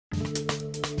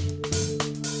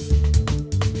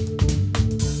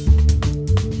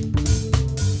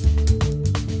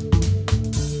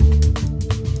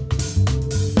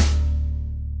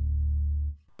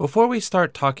Before we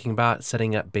start talking about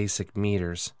setting up basic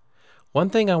meters, one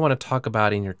thing I want to talk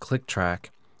about in your click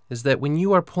track is that when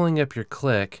you are pulling up your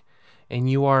click and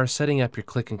you are setting up your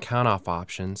click and count off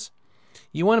options,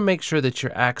 you want to make sure that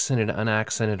your accented and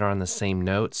unaccented are on the same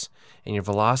notes and your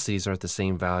velocities are at the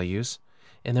same values.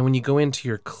 And then when you go into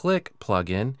your click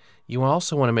plugin, you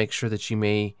also want to make sure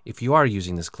that if you are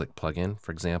using this click plugin,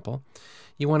 for example,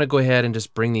 you want to go ahead and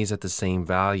just bring these at the same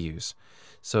values.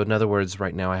 So in other words,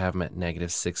 right now I have them at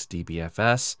 -6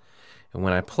 dBFS. And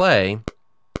when I play,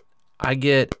 I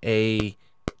get a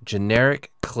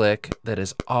generic click that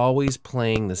is always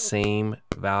playing the same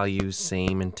values,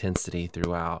 same intensity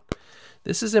throughout.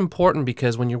 This is important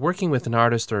because when you're working with an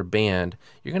artist or a band,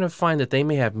 you're going to find that they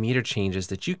may have meter changes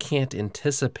that you can't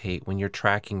anticipate when you're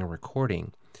tracking a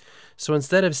recording. So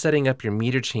instead of setting up your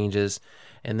meter changes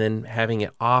and then having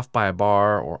it off by a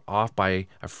bar or off by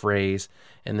a phrase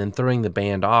and then throwing the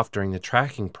band off during the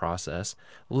tracking process,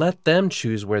 let them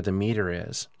choose where the meter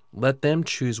is. Let them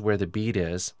choose where the beat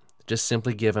is. Just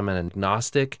simply give them an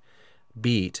agnostic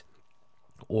beat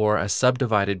or a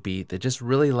subdivided beat that just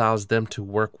really allows them to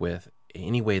work with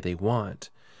any way they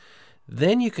want.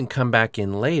 Then you can come back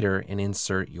in later and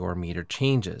insert your meter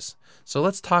changes. So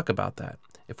let's talk about that.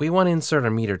 If we want to insert our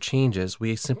meter changes,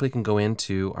 we simply can go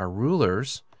into our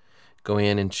rulers, go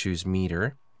in and choose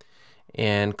meter,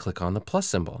 and click on the plus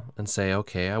symbol and say,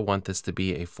 okay, I want this to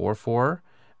be a 4/4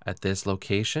 at this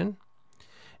location.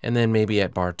 And then maybe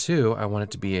at bar 2, I want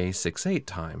it to be a 6/8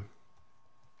 time.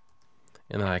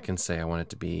 And then I can say I want it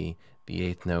to be the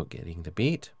 8th note getting the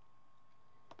beat.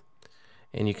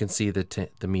 And you can see that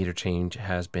the meter change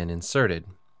has been inserted.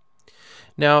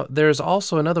 Now, there's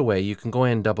also another way. You can go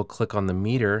in and double click on the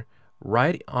meter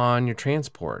right on your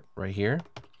transport right here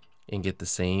and get the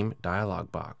same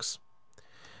dialog box.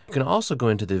 You can also go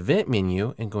into the event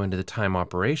menu and go into the time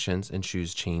operations and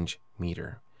choose change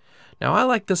meter. Now, I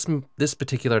like this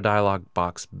particular dialog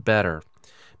box better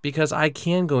because I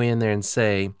can go in there and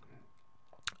say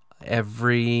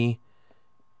every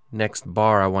next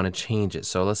bar I want to change it.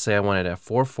 So let's say I wanted a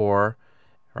 4/4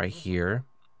 right here,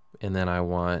 and then I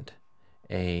want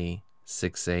a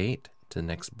 6/8 to the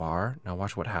next bar. Now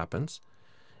watch what happens.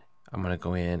 I'm going to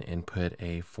go in and put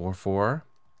a 4/4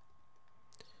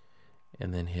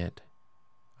 and then hit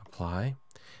apply.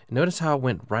 Notice how it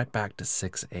went right back to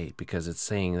 6/8 because it's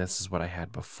saying this is what I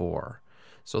had before.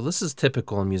 So this is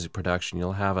typical in music production.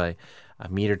 You'll have a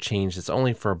meter change that's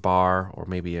only for a bar or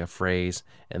maybe a phrase,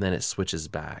 and then it switches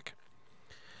back.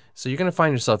 So you're going to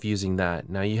find yourself using that.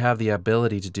 Now you have the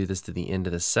ability to do this to the end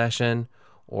of the session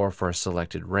or for a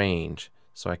selected range.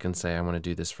 So I can say I want to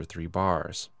do this for 3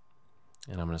 bars.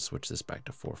 And I'm going to switch this back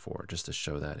to 4/4 just to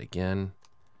show that again.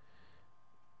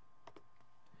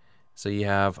 So you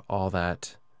have all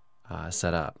that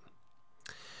set up.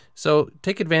 So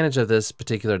take advantage of this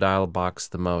particular dialog box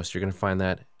the most. You're going to find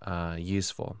that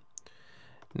useful.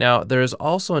 Now there's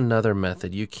also another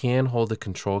method. You can hold the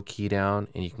control key down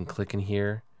and you can click in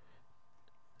here.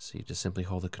 So you just simply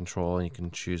hold the control and you can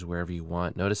choose wherever you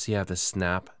want. Notice you have the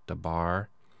snap to bar.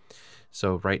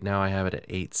 So right now I have it at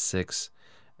 8/6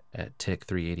 at tick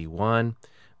 381,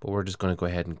 but we're just going to go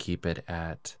ahead and keep it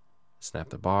at snap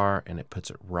the bar, and it puts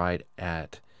it right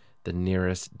at the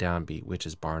nearest downbeat, which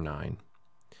is bar 9.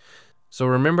 So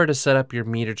remember to set up your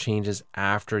meter changes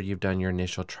after you've done your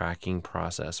initial tracking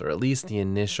process, or at least the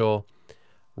initial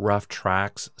rough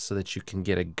tracks, so that you can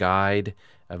get a guide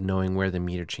of knowing where the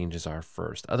meter changes are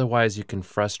first. Otherwise, you can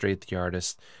frustrate the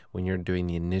artist when you're doing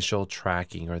the initial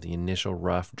tracking or the initial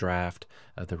rough draft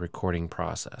of the recording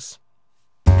process.